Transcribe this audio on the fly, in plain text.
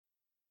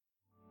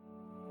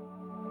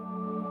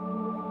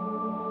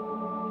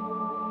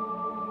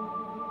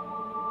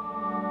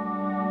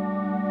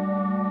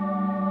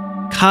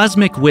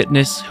cosmic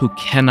witness who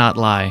cannot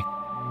lie.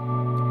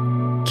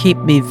 Keep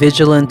me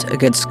vigilant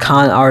against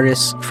con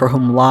artists for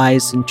whom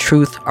lies and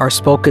truth are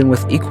spoken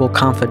with equal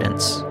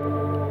confidence.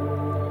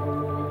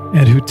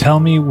 And who tell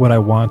me what I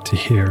want to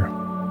hear,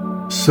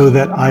 so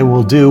that I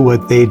will do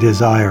what they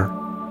desire.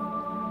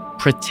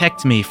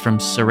 Protect me from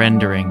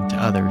surrendering to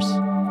others.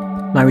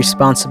 My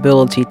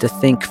responsibility to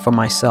think for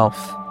myself.